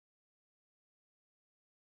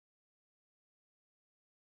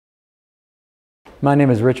My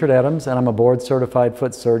name is Richard Adams, and I'm a board-certified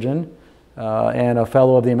foot surgeon and a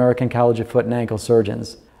fellow of the American College of Foot and Ankle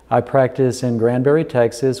Surgeons. I practice in Granbury,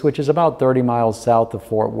 Texas, which is about 30 miles south of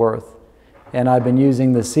Fort Worth. And I've been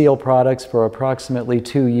using the SEAL products for approximately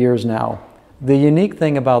 2 years now. The unique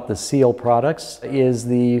thing about the SEAL products is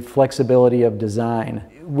the flexibility of design.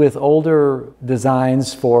 With older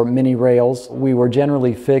designs for mini rails, we were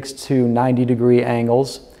generally fixed to 90-degree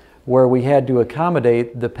angles where we had to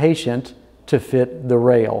accommodate the patient to fit the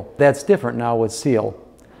rail. That's different now with SEAL.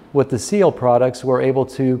 With the SEAL products, we're able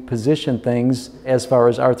to position things as far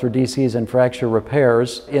as arthrodeses and fracture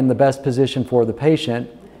repairs in the best position for the patient,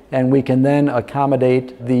 and we can then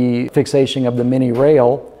accommodate the fixation of the mini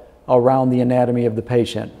rail around the anatomy of the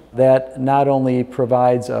patient. That not only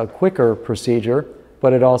provides a quicker procedure,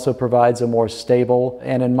 but it also provides a more stable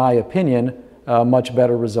and, in my opinion, a much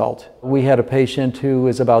better result. We had a patient who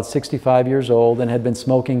is about 65 years old and had been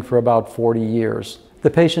smoking for about 40 years.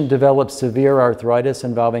 The patient developed severe arthritis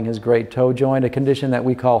involving his great toe joint, a condition that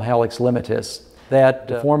we call hallux limitus. That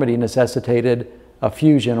deformity necessitated a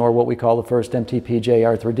fusion, or what we call the first MTPJ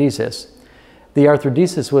arthrodesis. The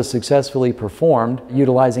arthrodesis was successfully performed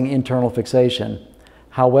utilizing internal fixation.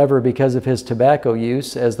 However, because of his tobacco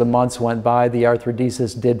use, as the months went by, the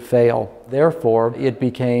arthrodesis did fail. Therefore, it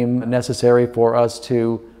became necessary for us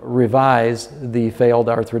to revise the failed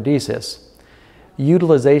arthrodesis.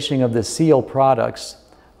 Utilization of the SEAL products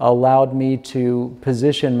allowed me to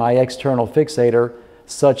position my external fixator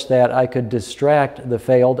such that I could distract the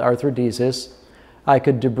failed arthrodesis. I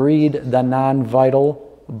could debride the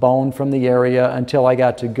non-vital bone from the area until I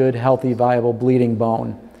got to good, healthy, viable bleeding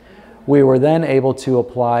bone. We were then able to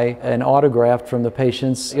apply an autograft from the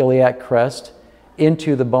patient's iliac crest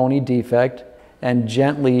into the bony defect and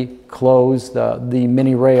gently close the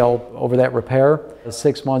mini rail over that repair.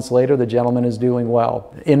 6 months later, the gentleman is doing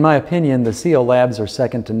well. In my opinion, the SEAL labs are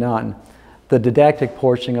second to none. The didactic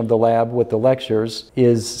portion of the lab with the lectures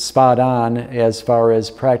is spot on as far as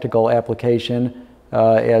practical application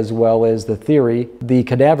as well as the theory. The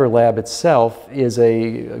cadaver lab itself is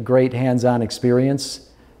a great hands-on experience.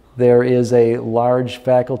 There is a large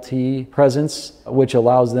faculty presence which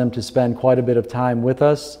allows them to spend quite a bit of time with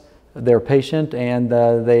us, their patient, and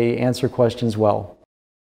they answer questions well.